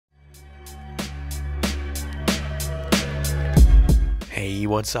Hey,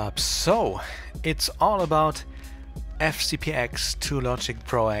 what's up? So, it's all about FCPX to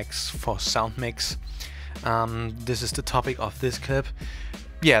LogicProX for sound mix. This is the topic of this clip.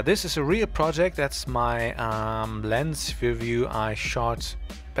 Yeah, this is a real project. That's my lens review I shot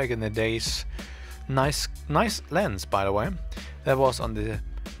back in the days. Nice lens, by the way. That was on the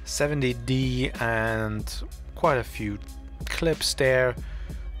 70D and quite a few clips there.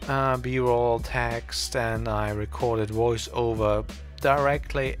 B-roll, text, and I recorded voiceover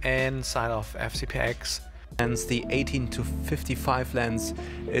directly inside of FCPX. And the 18 to 55 lens,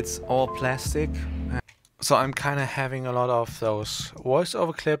 it's all plastic. So I'm kind of having a lot of those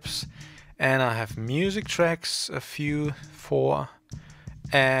voiceover clips, and I have music tracks, a few, 4,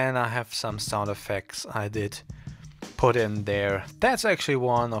 and I have some sound effects I did put in there. That's actually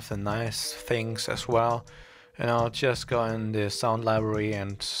one of the nice things as well. You know, just go in the sound library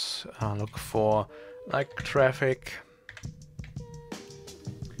and look for like traffic,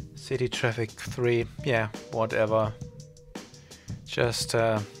 city traffic 3, yeah, whatever. Just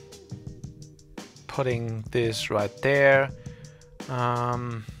putting this right there, a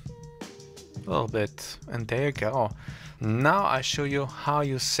little bit, and there you go. Now I show you how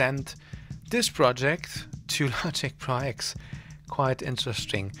you send this project to LogicProX. Quite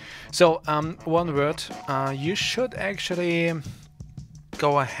interesting. So one word, you should actually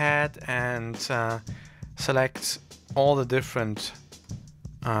go ahead and select all the different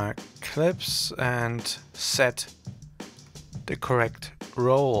clips and set the correct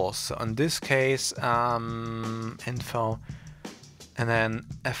roles. So in this case, info and then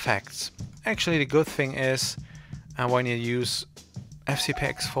effects. Actually, the good thing is when you use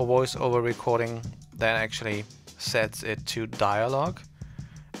FCPX for voiceover recording, that actually sets it to dialogue,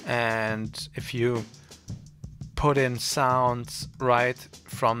 and if you put in sounds right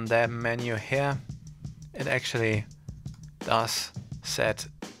from that menu here, it actually does set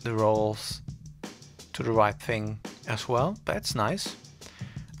the roles to the right thing as well. That's nice.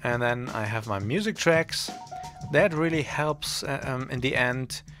 And then I have my music tracks. That really helps in the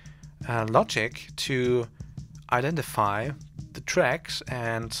end Logic to identify the tracks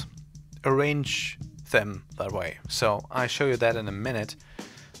and arrange them that way. So I show you that in a minute.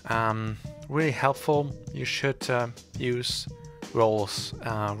 Really helpful. You should use roles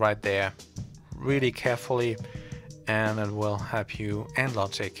right there really carefully, and it will help you and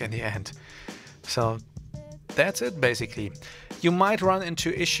Logic in the end. So that's it basically. You might run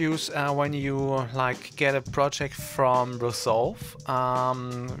into issues when you like get a project from Resolve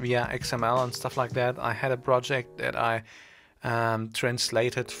via XML and stuff like that. I had a project that I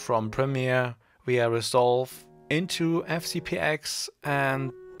translated from Premiere via Resolve into FCPX,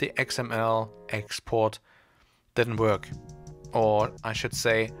 and the XML export didn't work, or I should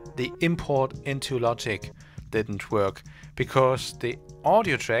say the import into Logic didn't work, because the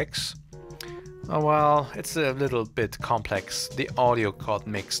audio tracks, well, it's a little bit complex. The audio got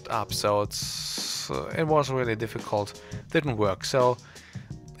mixed up, so it was really difficult, didn't work. So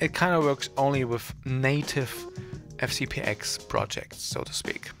it kind of works only with native FCPX projects, so to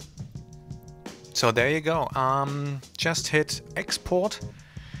speak. So there you go. Just hit export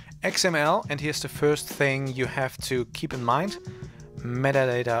XML, and here's the first thing you have to keep in mind.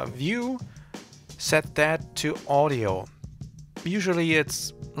 Metadata view, set that to audio. Usually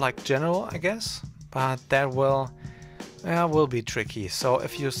it's like general, I guess, but that will be tricky. So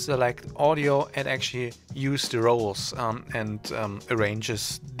if you select audio, it actually uses the roles and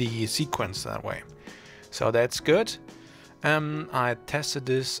arranges the sequence that way. So that's good. I tested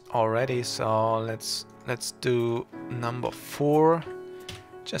this already, so let's do number 4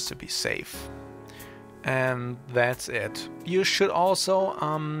 just to be safe. And that's it. You should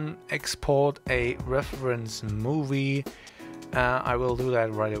also export a reference movie. I will do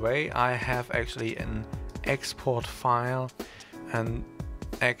that right away. I have actually an export file, an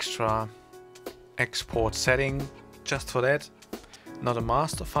extra export setting just for that, not a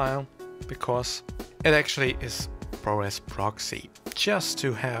master file, because it actually is ProRes proxy, just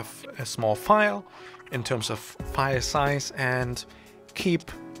to have a small file in terms of file size and keep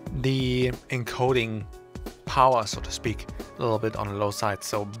the encoding power, so to speak, a little bit on the low side,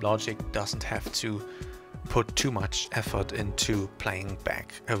 so Logic doesn't have to put too much effort into playing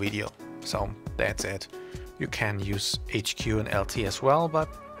back a video. So that's it. You can use HQ and LT as well, but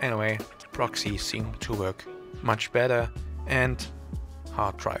anyway, proxy seems to work much better, and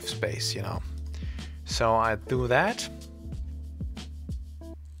hard drive space, you know. So I do that.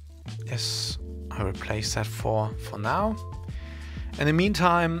 Yes, I replace that for now. In the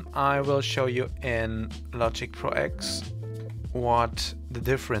meantime, I will show you in LogicProX what the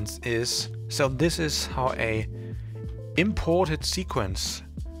difference is. So this is how a imported sequence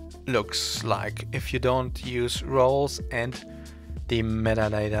looks like if you don't use roles and the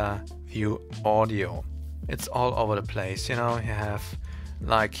metadata view audio. It's all over the place, you know. You have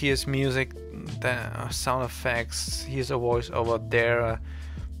like, here's music, there sound effects, here's a voiceover, there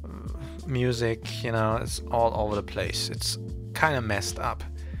music, you know, it's all over the place. It's kind of messed up.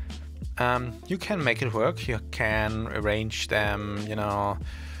 You can make it work, you can arrange them, you know,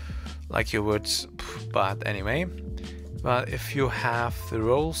 like you would, but anyway. But if you have the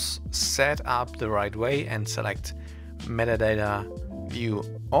roles set up the right way and select metadata view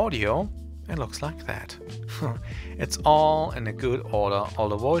audio, it looks like that. It's all in a good order. All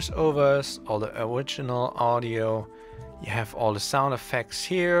the voiceovers, all the original audio, you have all the sound effects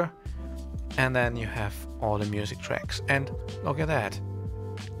here, and then you have all the music tracks. And look at that.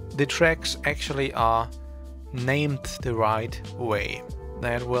 The tracks actually are named the right way.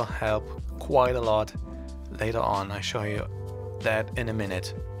 That will help quite a lot later on. I show you that in a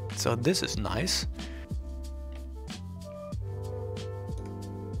minute. So this is nice.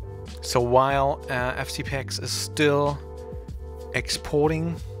 So while FCPX is still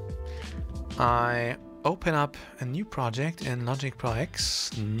exporting, I open up a new project in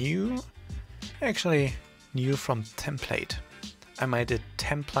LogicProX. New from template. I made a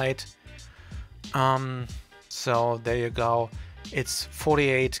template. So there you go. It's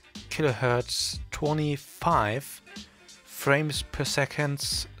 48 kilohertz, 25 frames per second.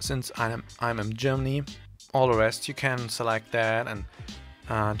 Since I'm in Germany, all the rest you can select that and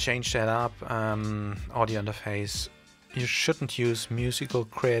change that up. Audio interface, you shouldn't use musical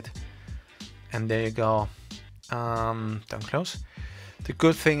grid, and there you go. Don't close. The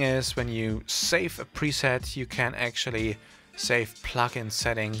good thing is when you save a preset, you can actually save plugin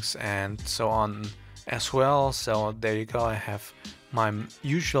settings and so on as well. So there you go. I have my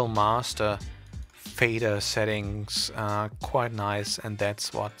usual master fader settings, quite nice, and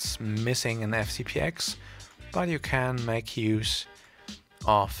that's what's missing in FCPX. But you can make use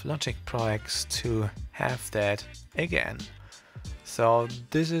of LogicProX to have that again. So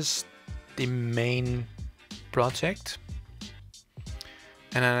this is the main project,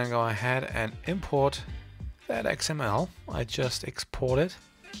 and then I go ahead and import that XML I just exported,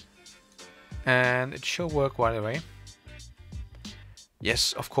 and it should work right away.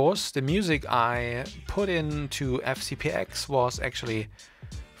 Yes, of course, the music I put into FCPX was actually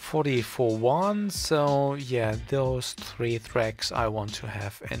 44.1, so yeah, those 3 tracks I want to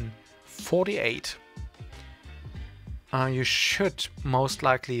have in 48. You should most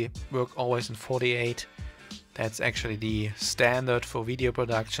likely work always in 48. That's actually the standard for video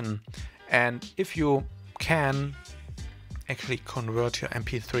production, and if you can actually convert your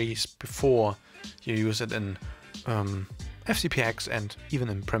MP3s before you use it in FCPX and even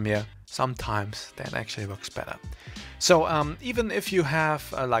in Premiere, sometimes that actually works better. So even if you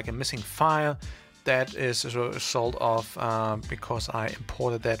have like a missing file, that is a result of because I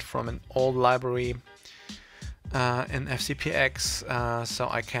imported that from an old library in FCPX, so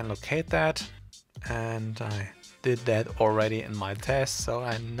I can locate that, and I did that already in my test, so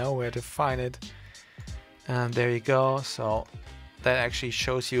I know where to find it. And there you go. So that actually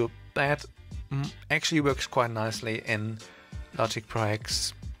shows you that actually works quite nicely in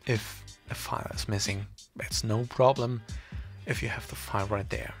LogicProX. If a file is missing, that's no problem if you have the file right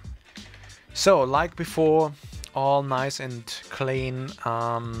there. So like before, all nice and clean,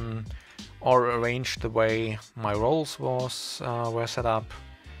 or arranged the way my roles were set up.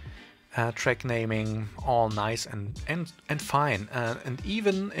 Track naming, all nice and fine. And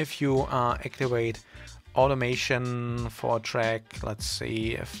even if you activate automation for a track, let's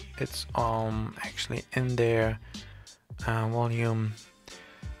see if it's actually in there, volume,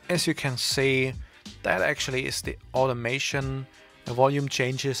 as you can see, that actually is the automation, the volume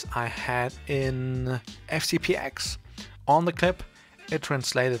changes I had in FCPX. On the clip, it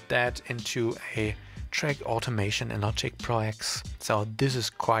translated that into a track automation in LogicProX, so this is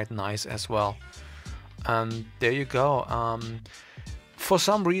quite nice as well. And there you go. For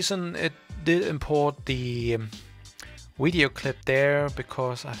some reason it did import the video clip there,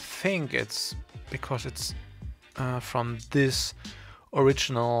 because I think it's because it's from this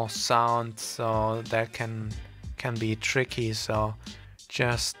original sound, so that can be tricky. So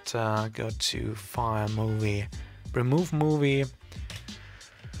just go to File, Movie, Remove Movie,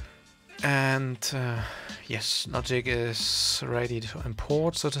 and yes, Logic is ready to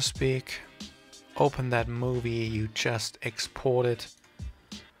import, so to speak. Open that movie you just exported,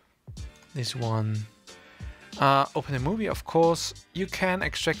 this one. Open the movie, of course. You can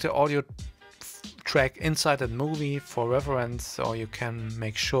extract the audio track inside that movie for reference, so you can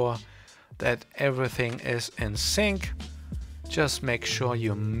make sure that everything is in sync. Just make sure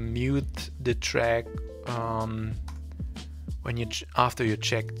you mute the track when you after you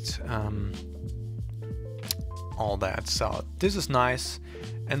checked all that. So this is nice,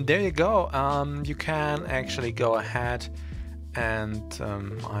 and there you go. You can actually go ahead and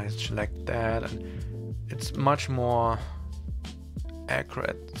I select that, and it's much more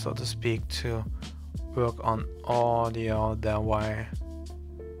accurate, so to speak, to work on audio that way.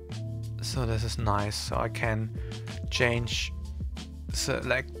 So this is nice. So I can change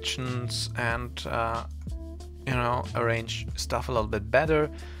selections and you know, arrange stuff a little bit better.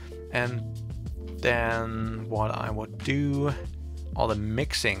 And then what I would do, all the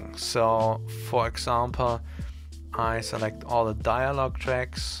mixing. So for example, I select all the dialogue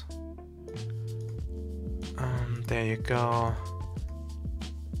tracks. There you go.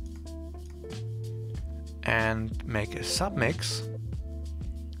 And make a submix.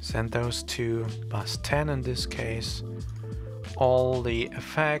 Send those to bus 10 in this case. All the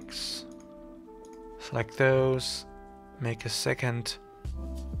effects. Select those. Make a second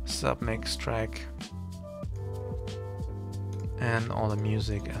submix track. And all the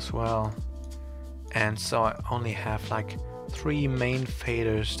music as well. And so I only have like 3 main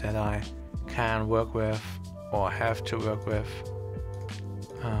faders that I can work with or have to work with.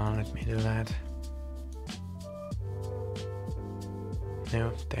 Let me do that.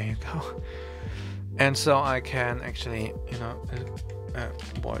 No, there you go. And so I can actually, you know,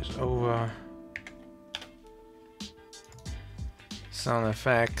 voice over, sound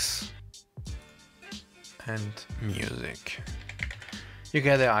effects, and music. You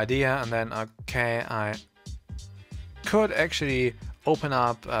get the idea. And then okay, I could actually open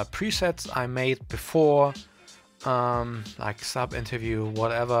up presets I made before, like sub interview,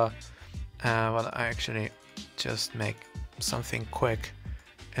 whatever. But I actually just make something quick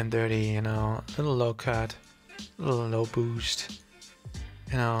and dirty, you know, a little low cut, a little low boost,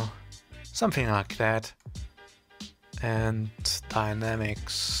 you know, something like that. And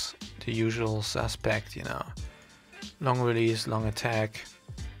dynamics, the usual suspect, you know, long release, long attack,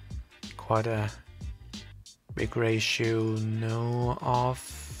 quite a big ratio, no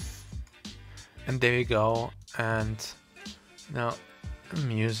off, and there you go. And you know,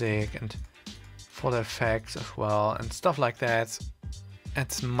 music and for the effects as well and stuff like that.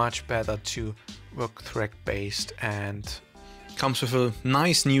 It's much better to work track based, and comes with a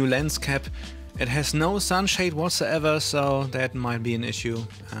nice new lens cap. It has no sunshade whatsoever, so that might be an issue,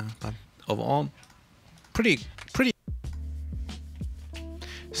 but overall pretty.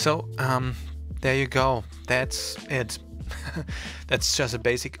 So there you go, that's it. That's just a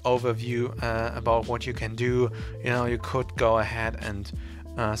basic overview about what you can do. You know, you could go ahead and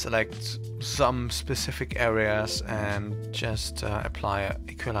select some specific areas and just apply an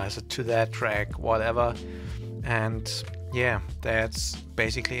equalizer to that track, whatever. And yeah, that's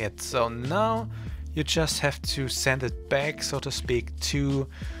basically it. So now you just have to send it back, so to speak, to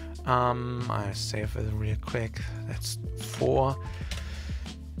I save it real quick. That's 4.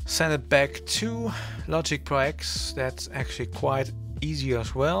 Send it back to LogicProX. That's actually quite easy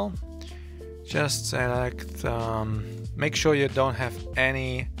as well. Just select, make sure you don't have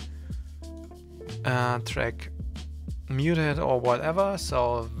any track muted or whatever,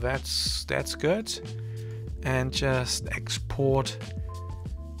 so that's good. And just export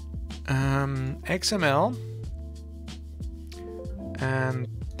XML, and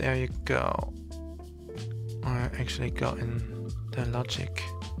there you go. I actually go in the Logic.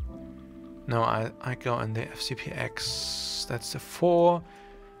 No, I go in the FCPX. That's the 4.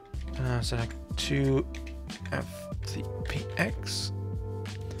 Select 2 FCPX.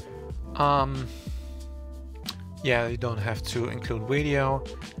 Yeah, you don't have to include video.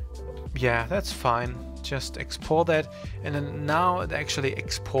 Yeah, that's fine. Just export that, and then now it actually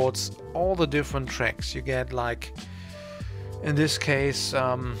exports all the different tracks. You get, like, in this case,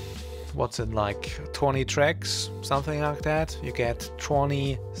 what's it, like 20 tracks, something like that. You get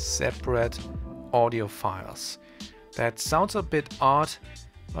 20 separate audio files. That sounds a bit odd,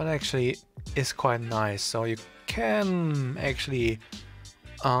 but actually is quite nice. So you can actually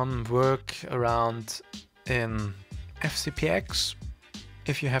work around in FCPX.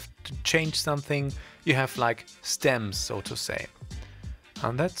 If you have to change something, you have like stems, so to say,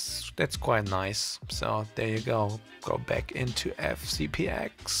 and that's quite nice. So there you go. Go back into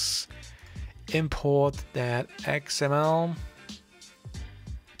FCPX, import that XML.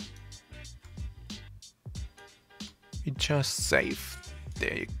 We just save.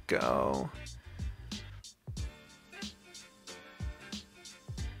 There you go.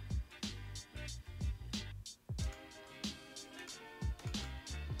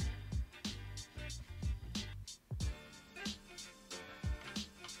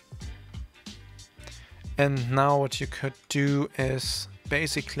 And now what you could do is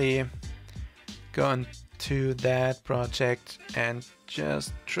basically go into that project and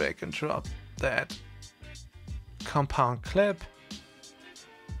just drag and drop that compound clip.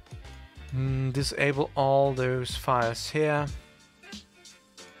 Disable all those files here.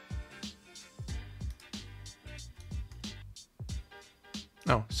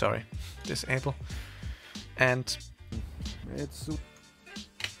 Oh, sorry, disable. And it's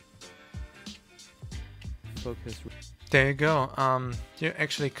focus. There you go. You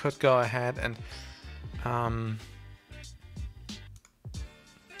actually could go ahead and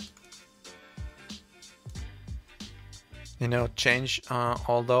you know, change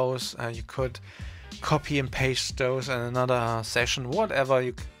all those. You could copy and paste those in another session, whatever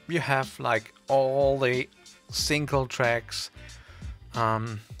you have, like all the single tracks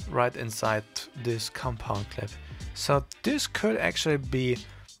right inside this compound clip. So this could actually be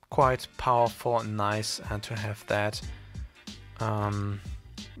quite powerful and nice to have that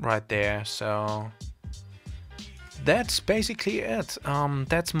right there. So that's basically it.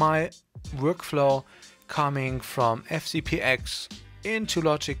 That's my workflow coming from FCPX into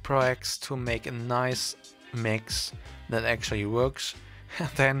LogicProX to make a nice mix that actually works, and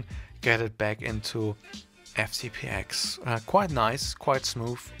then get it back into FCPX. Quite nice, quite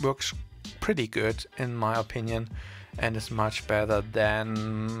smooth, works pretty good in my opinion, and is much better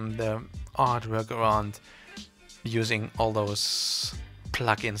than the art workaround using all those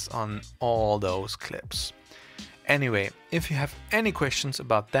plugins on all those clips. Anyway, if you have any questions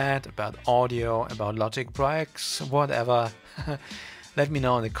about that, about audio, about LogicProX, whatever, let me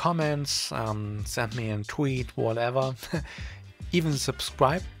know in the comments, send me a tweet, whatever, even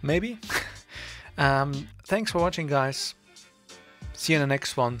subscribe, maybe. Thanks for watching, guys. See you in the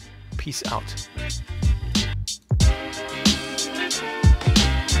next one. Peace out.